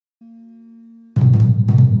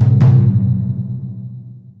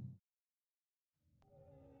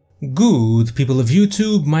Good people of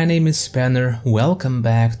YouTube, my name is Spanner, welcome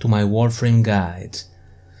back to my Warframe guide.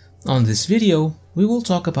 On this video, we will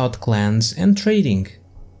talk about clans and trading.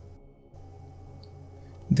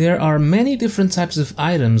 There are many different types of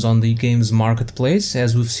items on the game's marketplace,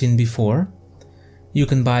 as we've seen before. You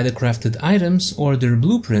can buy the crafted items or their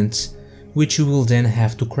blueprints, which you will then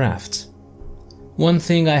have to craft. One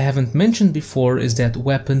thing I haven't mentioned before is that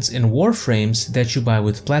weapons and warframes that you buy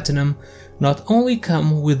with platinum not only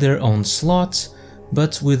come with their own slot,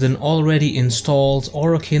 but with an already installed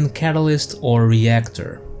Orokin catalyst or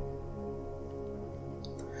reactor.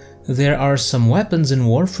 There are some weapons and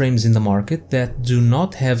warframes in the market that do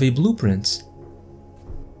not have a blueprint.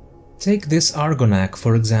 Take this Argonac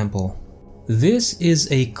for example. This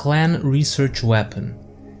is a clan research weapon.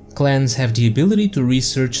 Clans have the ability to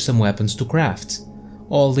research some weapons to craft.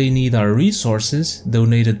 All they need are resources,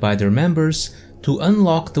 donated by their members, to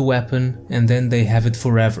unlock the weapon, and then they have it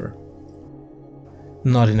forever.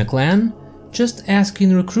 Not in a clan, just ask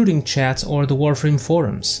in recruiting chat or the Warframe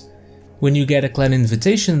forums. When you get a clan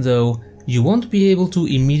invitation though, you won't be able to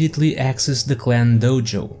immediately access the clan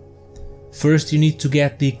dojo. First you need to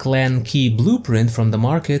get the clan key blueprint from the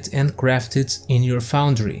market and craft it in your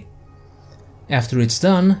foundry. After it's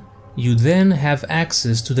done, you then have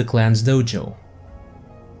access to the clan's dojo.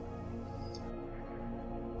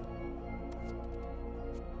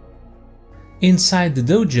 Inside the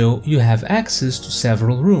dojo, you have access to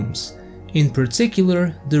several rooms, in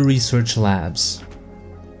particular the research labs.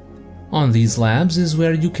 On these labs is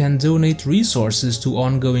where you can donate resources to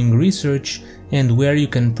ongoing research and where you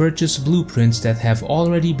can purchase blueprints that have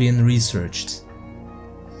already been researched.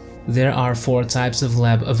 There are 4 types of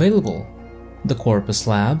lab available: the Corpus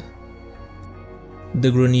Lab,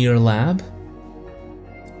 the Grenier Lab,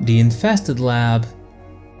 the Infested Lab,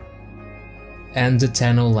 and the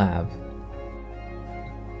Tanno Lab.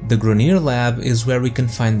 The Grenier Lab is where we can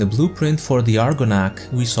find the blueprint for the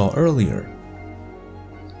Argonac we saw earlier.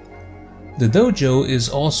 The dojo is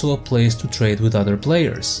also a place to trade with other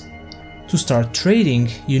players. To start trading,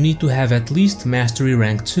 you need to have at least Mastery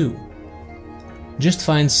Rank 2. Just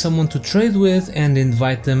find someone to trade with and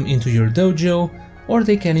invite them into your dojo, or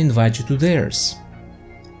they can invite you to theirs.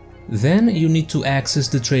 Then you need to access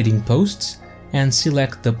the trading posts and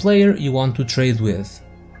select the player you want to trade with.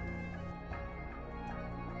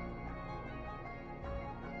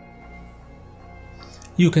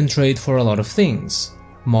 You can trade for a lot of things: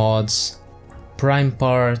 mods, prime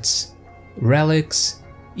parts, relics,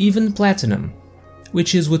 even platinum,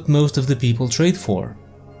 which is what most of the people trade for.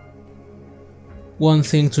 One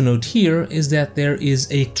thing to note here is that there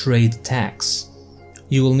is a trade tax.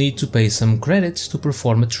 You will need to pay some credits to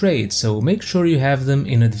perform a trade, so make sure you have them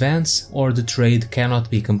in advance or the trade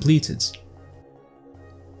cannot be completed.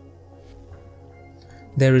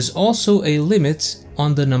 There is also a limit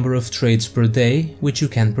on the number of trades per day which you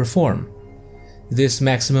can perform. This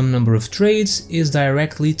maximum number of trades is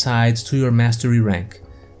directly tied to your mastery rank.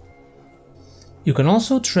 You can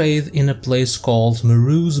also trade in a place called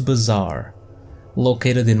Maroo's Bazaar.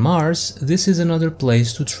 Located in Mars, this is another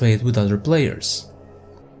place to trade with other players.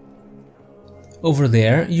 Over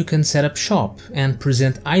there you can set up shop and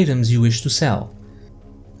present items you wish to sell.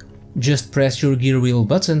 Just press your gear wheel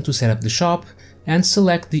button to set up the shop and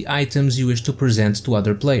select the items you wish to present to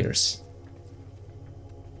other players.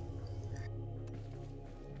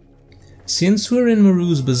 Since we're in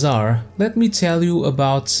Maroo's Bazaar, let me tell you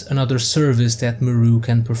about another service that Maroo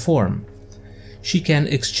can perform. She can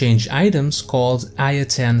exchange items called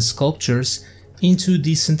Ayatan Sculptures into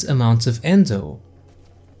decent amounts of endo.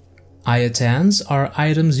 Ayatans are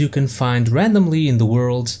items you can find randomly in the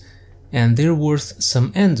world, and they're worth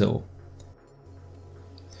some endo.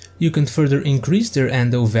 You can further increase their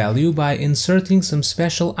endo value by inserting some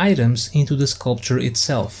special items into the sculpture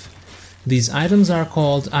itself. These items are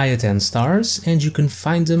called Ayatan stars and you can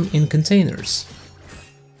find them in containers.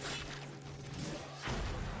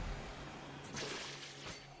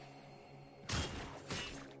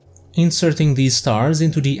 Inserting these stars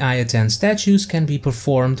into the Ayatan statues can be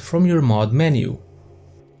performed from your mod menu.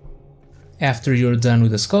 After you're done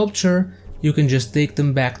with the sculpture, you can just take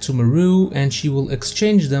them back to Maroo and she will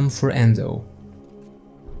exchange them for endo.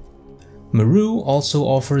 Maroo also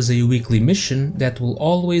offers a weekly mission that will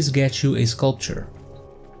always get you a sculpture.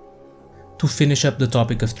 To finish up the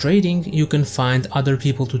topic of trading, you can find other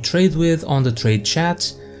people to trade with on the trade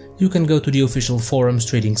chat, you can go to the official forums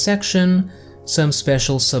trading section, some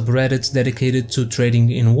special subreddits dedicated to trading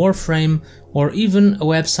in Warframe, or even a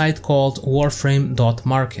website called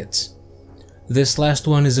warframe.market. This last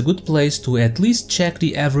one is a good place to at least check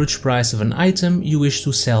the average price of an item you wish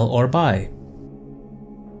to sell or buy.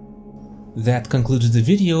 That concludes the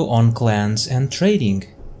video on clans and trading.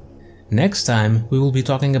 Next time we will be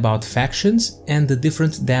talking about factions and the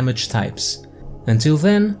different damage types. Until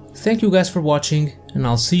then, thank you guys for watching, and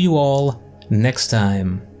I'll see you all next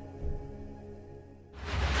time.